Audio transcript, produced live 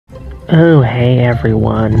Oh hey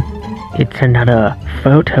everyone, it's another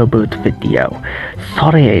photo booth video.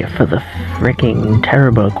 Sorry for the freaking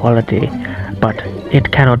terrible quality, but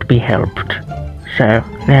it cannot be helped. So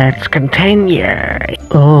let's continue.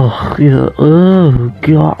 Oh, yeah, oh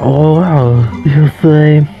god, oh wow. You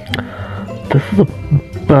see, this is a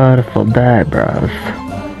beautiful day, bros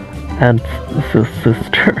and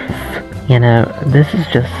sisters. You know, this is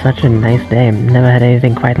just such a nice day. Never had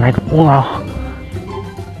anything quite like it. Whoa.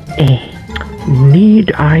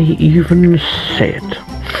 Need I even say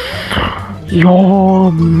it?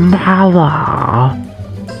 Your mother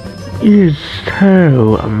is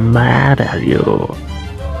so mad at you.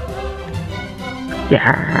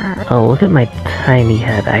 Yeah, oh, look at my tiny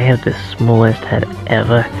head. I have the smallest head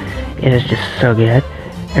ever. It is just so good.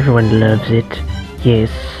 Everyone loves it.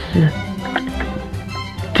 Yes.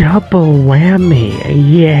 Double whammy,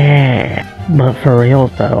 yeah! But for real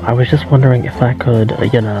though, I was just wondering if I could,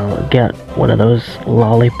 you know, get one of those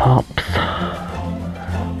lollipops.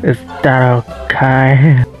 Is that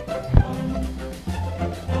okay?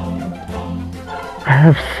 I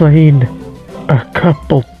have seen a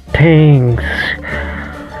couple things.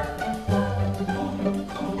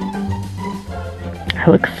 I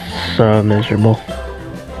look so miserable.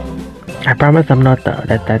 I promise I'm not though.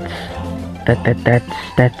 That's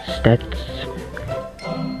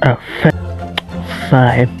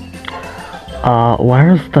say,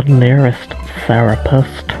 where's the nearest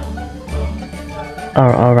therapist?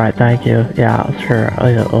 Oh, alright, thank you. Yeah, sure.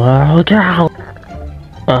 Oh, God.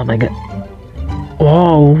 Oh my god.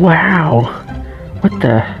 Whoa, wow. What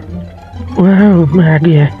the? Whoa,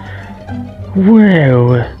 Maggie.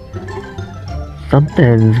 Whoa.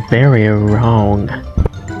 Something's very wrong.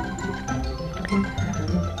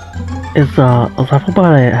 Is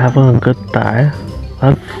everybody having a good day?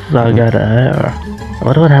 That's so good to hear. I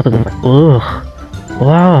wonder what happens if ugh.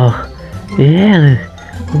 Wow. Yeah.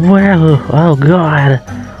 Wow. Oh god.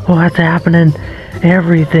 What's happening?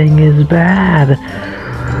 Everything is bad.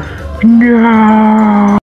 No!